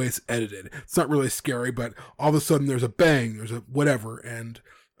it's the way it's edited. It's not really scary, but all of a sudden there's a bang, there's a whatever, and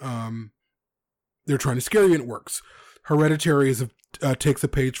they're trying to scare you and it works. Hereditary takes a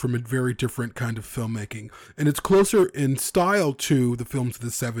page from a very different kind of filmmaking, and it's closer in style to the films of the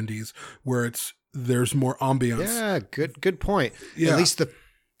 70s, where there's more ambiance. Yeah, good point. Yeah. At least the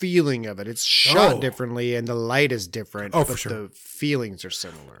feeling of it. It's shot differently, and the light is different. Oh, for sure. The feelings are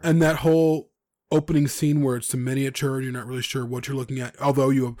similar. And that whole opening scene where it's a miniature and you're not really sure what you're looking at, although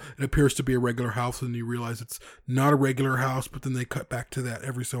it appears to be a regular house, and you realize it's not a regular house, but then they cut back to that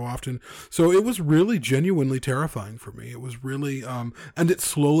every so often. So it was really genuinely terrifying for me. It was really and it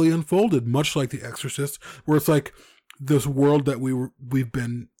slowly unfolded, much like The Exorcist, where it's like this world that we've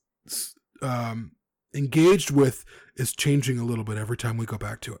been engaged with is changing a little bit every time we go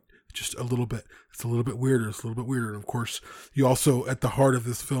back to it. Just a little bit. It's a little bit weirder. And of course, you also, at the heart of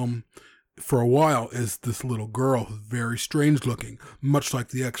this film for a while, is this little girl who's very strange looking, much like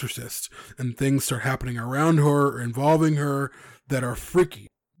The Exorcist, and things start happening around her, involving her, that are freaky.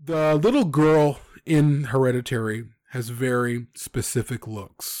 The little girl in Hereditary has very specific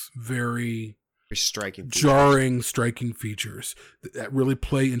looks, very striking features. Jarring, striking features that really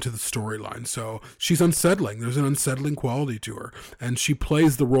play into the storyline. So she's unsettling. There's an unsettling quality to her, and she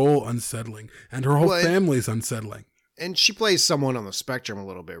plays the role unsettling, and her whole family's unsettling. And she plays someone on the spectrum a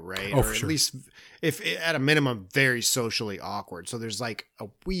little bit, right? Oh, or for sure. At least, if at a minimum, very socially awkward. So there's like a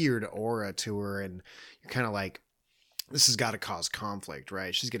weird aura to her, and you're kind of like, this has got to cause conflict,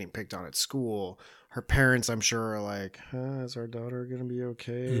 right? She's getting picked on at school. Her parents, I'm sure, are like, is our daughter going to be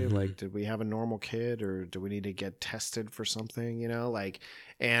okay? Mm-hmm. Like, did we have a normal kid, or do we need to get tested for something,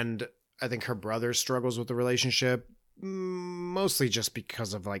 and I think her brother struggles with the relationship. Mostly just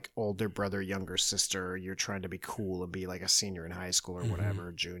because of like older brother, younger sister. You're trying to be cool and be like a senior in high school or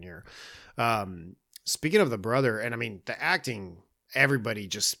whatever, junior. Speaking of the brother, and I mean the acting, everybody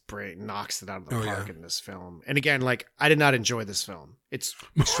just knocks it out of the park in this film. And again, like I did not enjoy this film. It's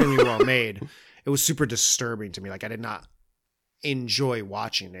extremely well made. It was super disturbing to me. Like I did not enjoy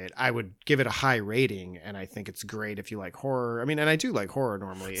watching it. I would give it a high rating, and I think it's great if you like horror. I mean, and I do like horror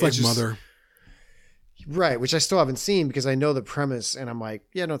normally. It's like just, Mother. Right, which I still haven't seen because I know the premise, and I'm like,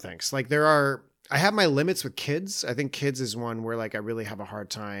 yeah, no thanks. Like I have my limits with kids. I think kids is one where like I really have a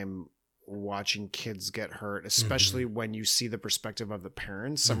hard time watching kids get hurt, especially when you see the perspective of the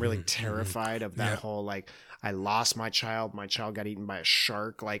parents. I'm really terrified of that whole like, I lost my child got eaten by a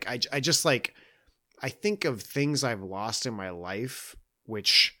shark. Like I just like, I think of things I've lost in my life,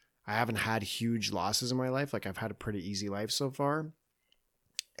 which I haven't had huge losses in my life. Like I've had a pretty easy life so far.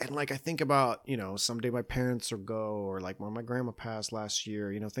 And like, I think about, someday my parents will go, or like when my grandma passed last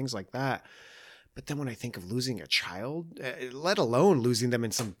year, things like that. But then when I think of losing a child, let alone losing them in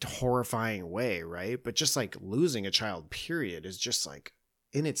some horrifying way, right? But just like losing a child, period, is just like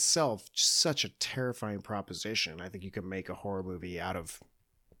in itself such a terrifying proposition. I think you could make a horror movie out of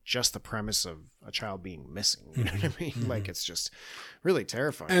just the premise of a child being missing. You know what I mean? Like it's just really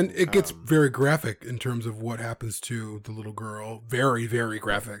terrifying. And it gets very graphic in terms of what happens to the little girl. Very, very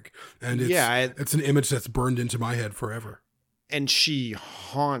graphic. And it's an image that's burned into my head forever. And she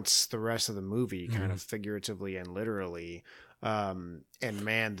haunts the rest of the movie, kind of figuratively and literally. And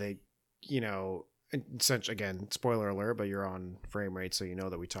man, they, you know, essentially, again, spoiler alert, but you're on Frame Rate, so you know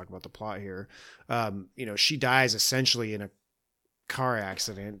that we talk about the plot here. You know, she dies essentially in a car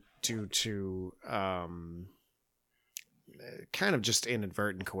accident due to kind of just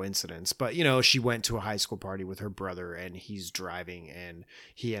inadvertent coincidence. But, you know, she went to a high school party with her brother and he's driving and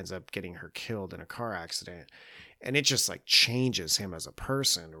he ends up getting her killed in a car accident. And it just like changes him as a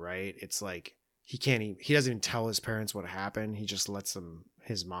person, right? It's like he doesn't even tell his parents what happened. He just lets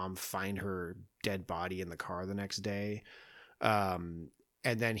his mom find her dead body in the car the next day. And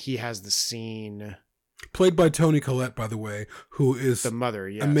then he has the scene played by Toni Collette, by the way, who is the mother.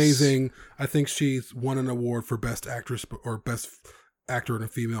 Yes. Amazing. I think she's won an award for Best Actress or Best Actor in a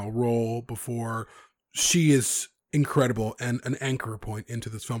Female Role before. She is incredible and an anchor point into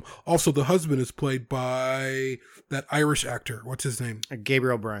this film. Also, the husband is played by that Irish actor. What's his name?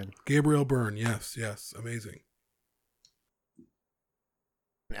 Gabriel Byrne. Gabriel Byrne. Yes. Amazing.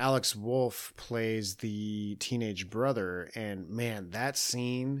 Alex Wolff plays the teenage brother, and man, that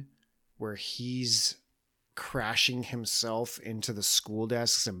scene where he's crashing himself into the school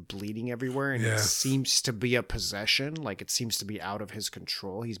desks and bleeding everywhere, and it seems to be a possession, like it seems to be out of his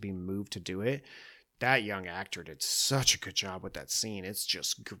control. He's being moved to do it. That young actor did such a good job with that scene. It's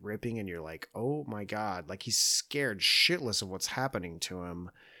just gripping, and you're like, oh my God, like he's scared shitless of what's happening to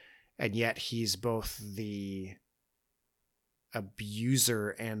him, and yet he's both the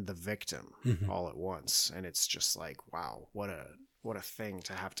abuser and the victim all at once. And it's just like, wow, what a thing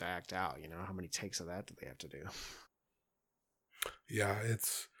to have to act out. You know, how many takes of that do they have to do? Yeah,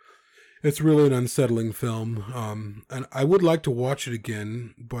 it's really an unsettling film. And I would like to watch it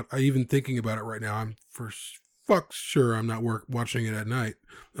again, but even thinking about it right now, I'm for fuck sure I'm not watching it at night.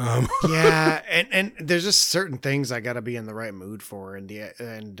 Yeah, and there's just certain things I got to be in the right mood for, and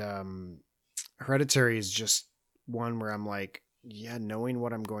Hereditary is just one where I'm like, yeah, knowing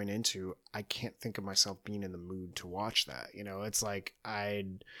what I'm going into, I can't think of myself being in the mood to watch that. You know, it's like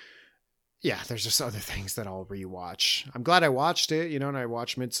there's just other things that I'll rewatch. I'm glad I watched it, you know, and I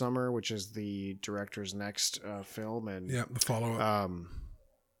watched Midsommar, which is the director's next film, and the follow-up.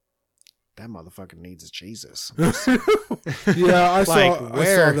 That motherfucker needs Jesus. Yeah, I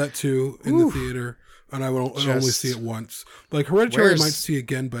saw that too in the theater, and I will only see it once. Like Hereditary, I might see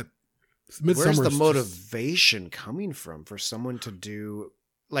again, but Where's the motivation coming from for someone to do,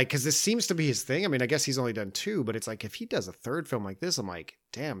 like, because this seems to be his thing. I mean, I guess he's only done 2, but it's like if he does a 3rd film like this, I'm like,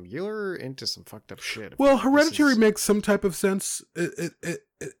 damn, you're into some fucked up shit. Well, Hereditary makes some type of sense. It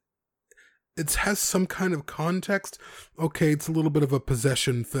has some kind of context. Okay, it's a little bit of a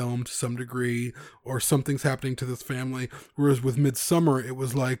possession film to some degree, or something's happening to this family. Whereas with Midsommar, it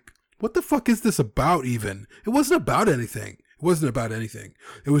was like, what the fuck is this about even? It wasn't about anything.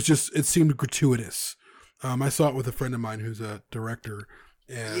 It was just, it seemed gratuitous. I saw it with a friend of mine who's a director.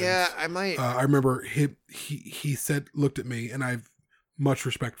 And, yeah, I might. I remember he said, looked at me, and I have much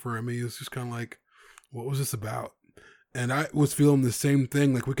respect for him. He was just kind of like, what was this about? And I was feeling the same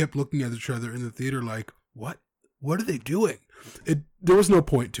thing. Like, we kept looking at each other in the theater like, what are they doing? There was no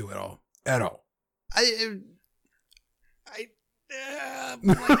point to it at all. I'm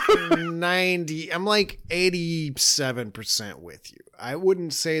like 90. I'm like 87% with you. I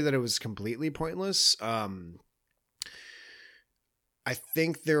wouldn't say that it was completely pointless. I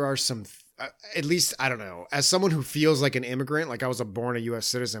think there are some, at least, I don't know, as someone who feels like an immigrant, like I was born a U.S.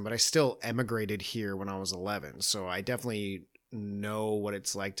 citizen, but I still emigrated here when I was 11. So I definitely know what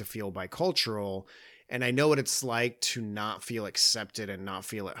it's like to feel bicultural. And I know what it's like to not feel accepted and not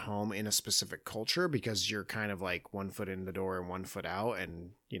feel at home in a specific culture, because you're kind of like one foot in the door and one foot out. And,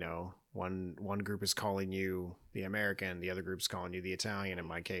 you know, one group is calling you the American, the other group's calling you the Italian in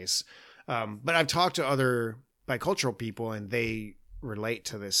my case. But I've talked to other bicultural people and they relate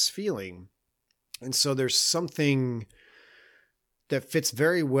to this feeling. And so there's something that fits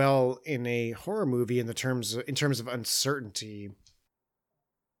very well in a horror movie in terms of uncertainty,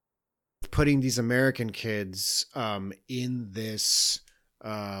 putting these American kids in this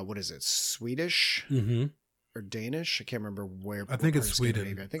what is it, Swedish or Danish? I can't remember where. I think it's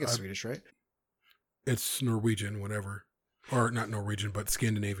Sweden. I think it's Swedish, right? It's Norwegian, whatever, or not Norwegian, but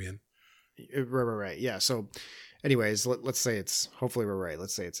Scandinavian. Right. Yeah. So, anyways, let's say it's, hopefully we're right.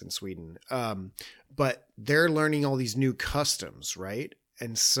 Let's say it's in Sweden. But they're learning all these new customs, right?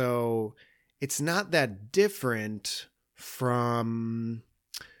 And so it's not that different from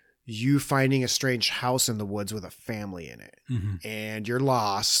you finding a strange house in the woods with a family in it, and you're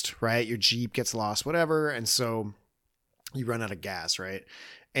lost, right? Your Jeep gets lost, whatever. And so you run out of gas, right?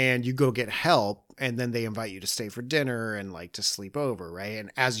 and you go get help, and then they invite you to stay for dinner and like to sleep over, right?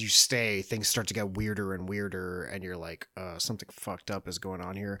 And as you stay, things start to get weirder and weirder, and you're like, something fucked up is going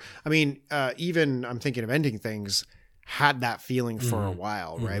on here. I mean, even I'm thinking of Ending Things had that feeling for a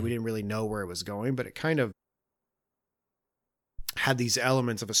while, right? We didn't really know where it was going, but it kind of had these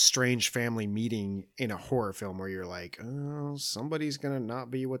elements of a strange family meeting in a horror film where you're like, oh, somebody's going to not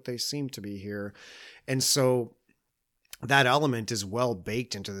be what they seem to be here. And so that element is well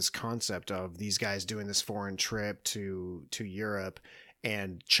baked into this concept of these guys doing this foreign trip to Europe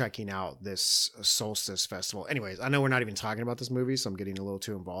and checking out this solstice festival. Anyways, I know we're not even talking about this movie, so I'm getting a little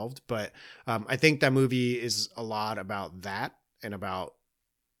too involved, but I think that movie is a lot about that and about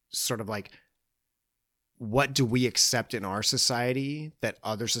sort of like, what do we accept in our society that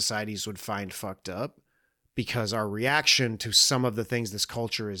other societies would find fucked up? Because our reaction to some of the things this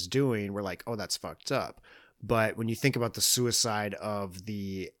culture is doing, we're like, oh, that's fucked up. But when you think about the suicide of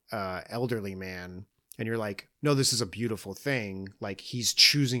the elderly man, and you're like, no, this is a beautiful thing. Like, he's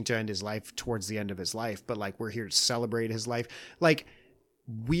choosing to end his life towards the end of his life, but like, we're here to celebrate his life. Like,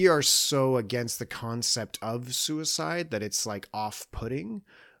 we are so against the concept of suicide that it's like off-putting,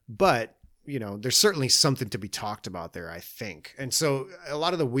 but you know, there's certainly something to be talked about there, I think. And so a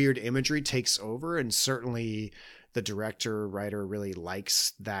lot of the weird imagery takes over, and certainly the director, writer really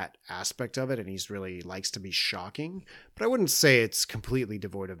likes that aspect of it, and he's really likes to be shocking. But I wouldn't say it's completely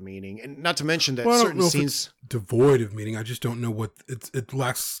devoid of meaning. And not to mention that certain scenes devoid of meaning. I just don't know what it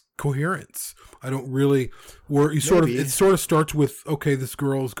lacks coherence. I don't really, where you it sort of starts with, okay, this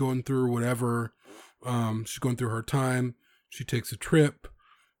girl's going through whatever. She's going through her time. She takes a trip.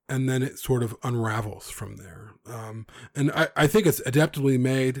 And then it sort of unravels from there. And I think it's adeptly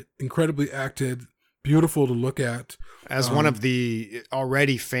made, incredibly acted, beautiful to look at. As one of the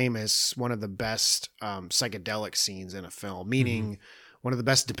already famous, one of the best psychedelic scenes in a film, meaning one of the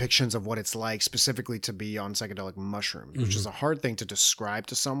best depictions of what it's like specifically to be on psychedelic mushrooms, which is a hard thing to describe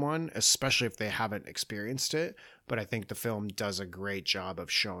to someone, especially if they haven't experienced it. But I think the film does a great job of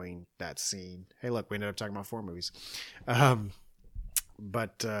showing that scene. Hey, look, we ended up talking about 4 movies.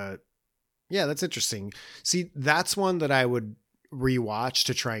 But yeah, that's interesting. See, that's one that I would rewatch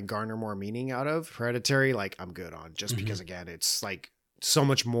to try and garner more meaning out of. Hereditary, like, I'm good on, just because, again, it's like so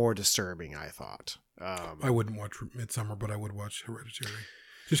much more disturbing, I thought. I wouldn't watch Midsommar, but I would watch Hereditary.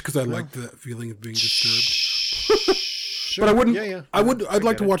 Just because I like that feeling of being disturbed. Sure. But I wouldn't. Yeah. I'd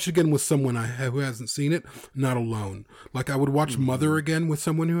like to watch it again with someone who hasn't seen it, not alone. Like, I would watch Mother again with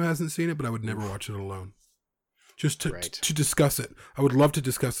someone who hasn't seen it, but I would never watch it alone. Just to discuss it. I would love to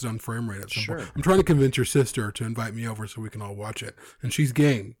discuss it on Frame Rate at some point. I'm trying to convince your sister to invite me over so we can all watch it. And she's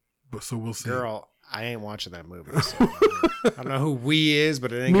game, so we'll see. Girl, I ain't watching that movie. So I don't know who we is,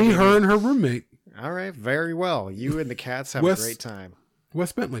 but it ain't me, her, and her roommate. All right, very well. You and the cats have a great time.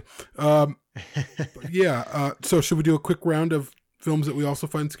 Wes Bentley. Yeah, so should we do a quick round of films that we also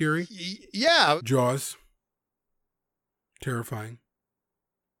find scary? Yeah. Jaws. Terrifying.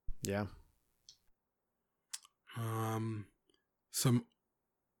 Yeah. Some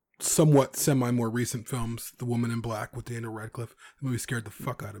somewhat more recent films. The Woman in Black with Daniel Radcliffe. The movie scared the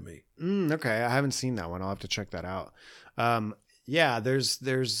fuck out of me. Okay, I haven't seen that one. I'll have to check that out. Yeah, there's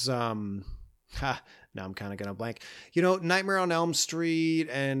now I'm kind of gonna blank. You know, Nightmare on Elm Street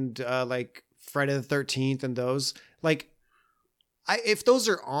and like Friday the 13th and those. Like, if those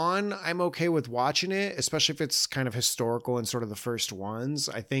are on, I'm okay with watching it, especially if it's kind of historical and sort of the first ones.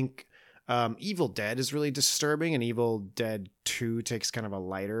 I think Evil Dead is really disturbing, and Evil Dead 2 takes kind of a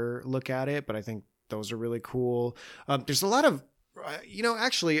lighter look at it, but I think those are really cool. There's a lot of,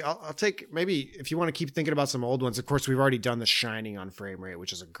 actually, I'll take, maybe if you want to keep thinking about some old ones, of course, we've already done The Shining on Frame Rate,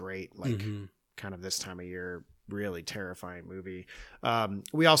 which is a great, kind of this time of year, really terrifying movie.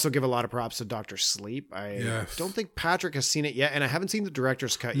 We also give a lot of props to Dr. Sleep. I don't think Patrick has seen it yet, and I haven't seen the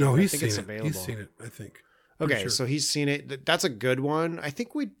director's cut yet. No, I think it's available. He's seen it, I think. Okay, so he's seen it. That's a good one. I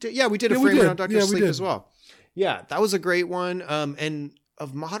think we did. Yeah, we did a frame on Dr. Sleep as well. Yeah, that was a great one. And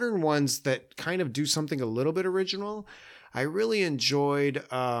of modern ones that kind of do something a little bit original, I really enjoyed,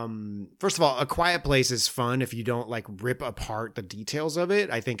 first of all, A Quiet Place is fun if you don't like rip apart the details of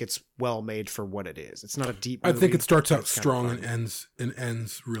it. I think it's well made for what it is. It's not a deep movie. I think it starts out strong and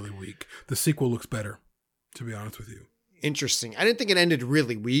ends really weak. The sequel looks better, to be honest with you. Interesting. I didn't think it ended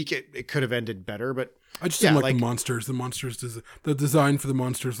really weak. It could have ended better, but I just didn't like the monsters. The design for the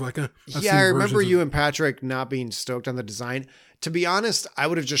monsters, I remember you and Patrick not being stoked on the design. To be honest, I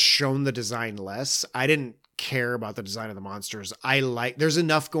would have just shown the design less. I didn't care about the design of the monsters. There's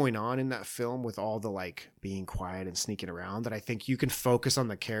enough going on in that film with all the like being quiet and sneaking around that I think you can focus on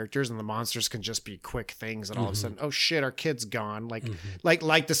the characters, and the monsters can just be quick things, and all of a sudden, oh shit, our kid's gone. Like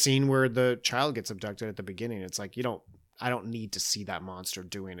the scene where the child gets abducted at the beginning. It's like, I don't need to see that monster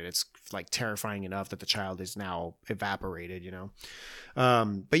doing it. It's like terrifying enough that the child is now evaporated,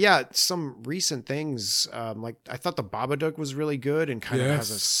 But yeah, some recent things, like I thought the Babadook was really good and kind of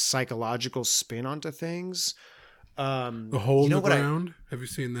has a psychological spin onto things. The Hole in the Ground. Have you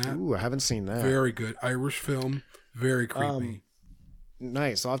seen that? Ooh, I haven't seen that. Very good. Irish film. Very creepy.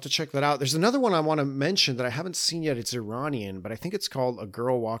 Nice. I'll have to check that out. There's another one I want to mention that I haven't seen yet. It's Iranian, but I think it's called A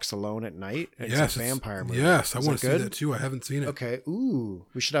Girl Walks Alone at Night. It's a vampire movie. Yes, I want to see that too. I haven't seen it. Okay. Ooh,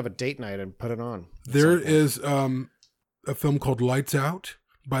 we should have a date night and put it on. There is a film called Lights Out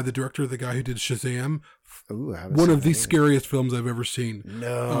by the director, the guy who did Shazam. Ooh, one of the scariest films I've ever seen.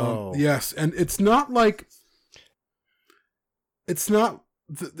 No. Yes, and it's not like... It's not...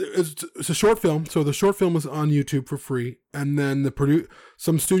 It's a short film, so the short film was on YouTube for free, and then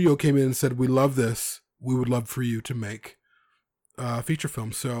some studio came in and said, "We love this. We would love for you to make a feature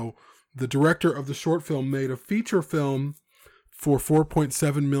film." So the director of the short film made a feature film for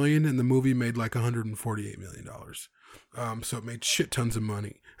 $4.7 million, and the movie made like $148 million. So it made shit tons of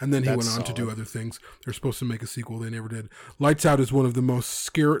money, and then he went on to do other things. They're supposed to make a sequel, they never did. Lights Out is one of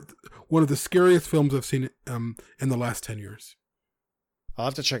the scariest films I've seen in the last 10 years. I'll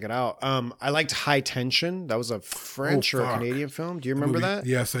have to check it out. I liked High Tension. That was a French or a Canadian film. Do you remember that?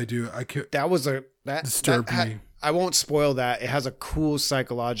 Yes, I do. That disturbed me. I won't spoil that. It has a cool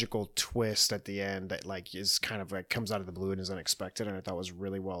psychological twist at the end that like is kind of like comes out of the blue and is unexpected, and I thought was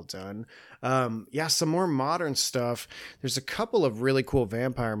really well done. Some more modern stuff. There's a couple of really cool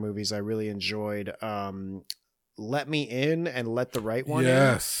vampire movies I really enjoyed. Let Me In and Let the Right One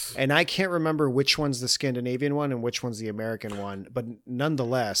In. And I can't remember which one's the Scandinavian one and which one's the American one, but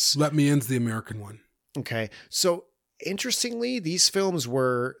nonetheless. Let Me In's the American one. Okay. So interestingly, these films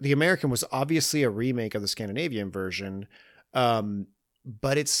the American was obviously a remake of the Scandinavian version,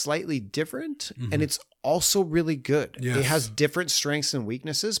 but it's slightly different and it's also really good. Yes. It has different strengths and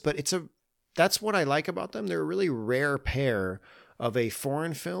weaknesses, but that's what I like about them. They're a really rare pair of a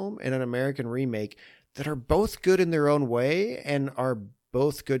foreign film and an American remake that are both good in their own way and are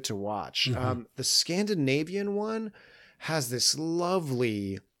both good to watch. The Scandinavian one has this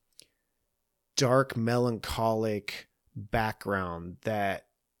lovely, dark, melancholic background that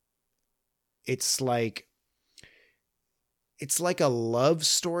it's like a love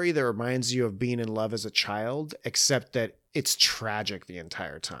story that reminds you of being in love as a child, except that it's tragic the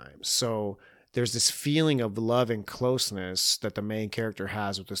entire time. So there's this feeling of love and closeness that the main character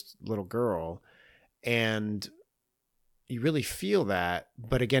has with this little girl, and you really feel that,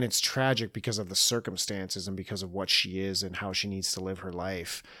 but again, it's tragic because of the circumstances and because of what she is and how she needs to live her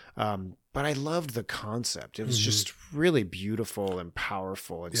life. But I loved the concept. It was just really beautiful and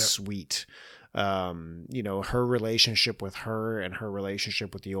powerful and sweet. Her relationship with her and her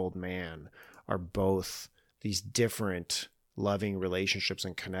relationship with the old man are both these different loving relationships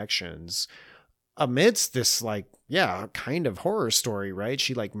and connections amidst this kind of horror story, right?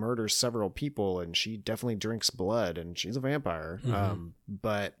 She murders several people and she definitely drinks blood and she's a vampire.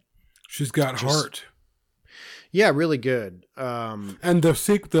 But she's got heart. Yeah, really good. And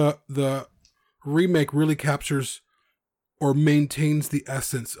the remake really captures or maintains the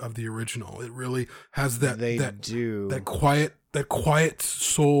essence of the original. It really has that quiet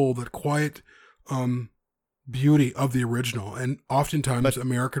soul, that quiet beauty of the original. And oftentimes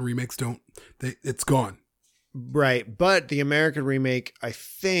American remakes it's gone. Right. But the American remake, I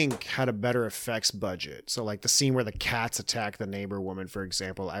think, had a better effects budget. So the scene where the cats attack the neighbor woman, for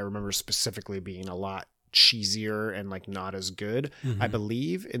example, I remember specifically being a lot cheesier and not as good. I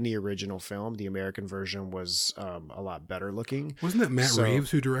believe in the original film, the American version was a lot better looking. Wasn't that Matt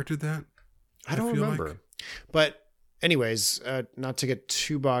Reeves who directed that? I don't remember. But anyways, not to get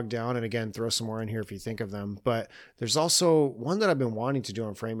too bogged down, and again, throw some more in here if you think of them. But there's also one that I've been wanting to do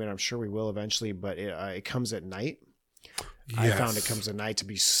on Frame It. I'm sure we will eventually, but it comes at night. Yes. I found It Comes at Night to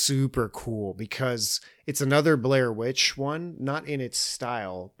be super cool because it's another Blair Witch one, not in its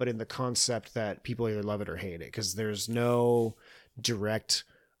style, but in the concept that people either love it or hate it because there's no direct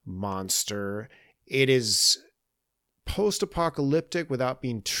monster. It is post-apocalyptic without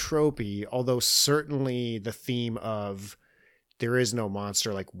being tropey, although certainly the theme of there is no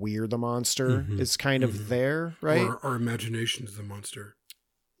monster, we're the monster is kind of there, right? Or our imagination is the monster.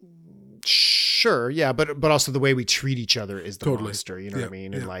 Sure, yeah, but also the way we treat each other is the Totally. monster. You know what I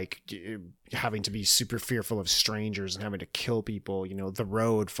mean? And like having to be super fearful of strangers and having to kill people. You know, The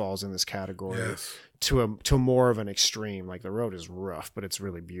Road falls in this category Yes. to a more of an extreme. Like The Road is rough, but it's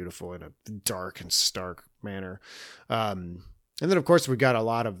really beautiful in a dark and stark manner. And then of course we got a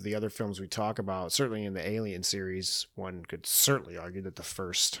lot of the other films we talk about. Certainly in the Alien series, one could certainly argue that the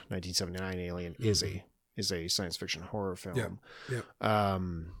first 1979 Alien is a science fiction horror film. Yeah.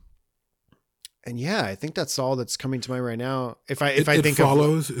 And yeah, I think that's all that's coming to mind right now. If I think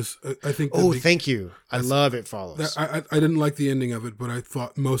follows of, is I think. thank you. I love It Follows. I didn't like the ending of it, but I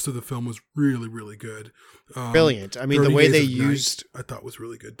thought most of the film was really, really good. Brilliant. I mean, the way they used, I thought was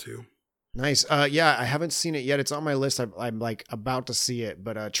really good too. Nice. Yeah, I haven't seen it yet. It's on my list. I'm like about to see it,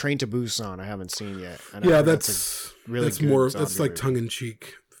 but Train to Busan I haven't seen yet. And Yeah, that's really good more. zombie That's like movie. tongue in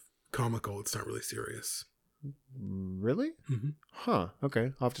cheek, comical. It's not really serious. Really? Mm-hmm. Huh.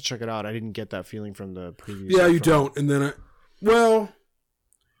 Okay, I'll have to check it out. I didn't get that feeling from the previews. Yeah, you don't. And then well,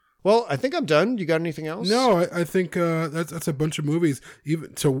 I think I'm done. You got anything else? no, I think that's a bunch of movies,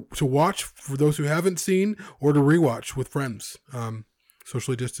 even to watch for those who haven't seen, or to rewatch with friends,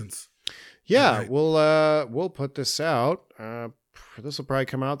 socially distance. Yeah, Right. we'll put this out. This will probably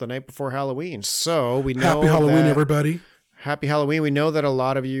come out the night before Halloween. So we know Happy Halloween, that- everybody. Happy Halloween. We know that a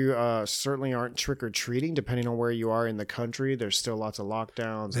lot of you certainly aren't trick or treating, depending on where you are in the country. There's still lots of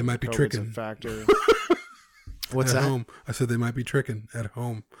lockdowns. They and might be COVID's a tricking. factor. What's at that? home. I said they might be tricking at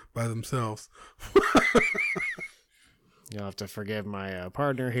home by themselves. You'll have to forgive my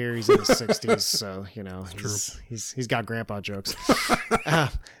partner here. He's in his 60s, so you know he's got grandpa jokes.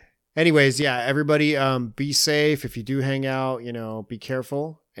 Anyways, yeah, everybody, be safe. If you do hang out, you know, be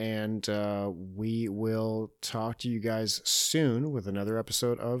careful. And we will talk to you guys soon with another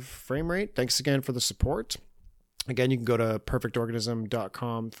episode of Frame Rate. Thanks again for the support. Again, you can go to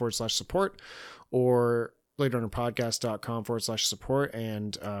perfectorganism.com/support or bladerunnerpodcast.com/support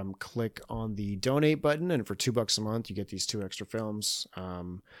and click on the donate button. And for $2 a month, you get these 2 extra films.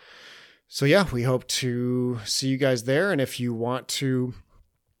 So yeah, we hope to see you guys there. And if you want to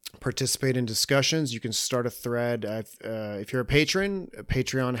participate in discussions, you can start a thread. If you're a patron,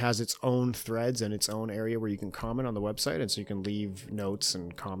 Patreon has its own threads and its own area where you can comment on the website, and so you can leave notes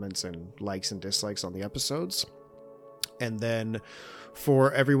and comments and likes and dislikes on the episodes. And then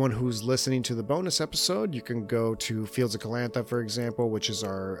for everyone who's listening to the bonus episode, you can go to Fields of Calantha, for example, which is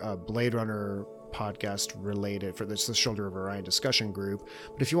our Blade Runner podcast related for this, the Shoulder of Orion discussion group.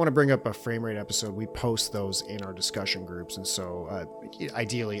 But if you want to bring up a Frame Rate episode, we post those in our discussion groups. And so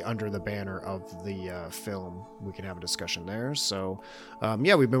ideally under the banner of the film, we can have a discussion there. So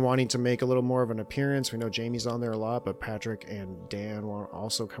yeah, we've been wanting to make a little more of an appearance. We know Jamie's on there a lot, but Patrick and Dan want to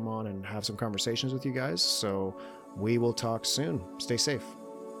also come on and have some conversations with you guys. So we will talk soon. Stay safe.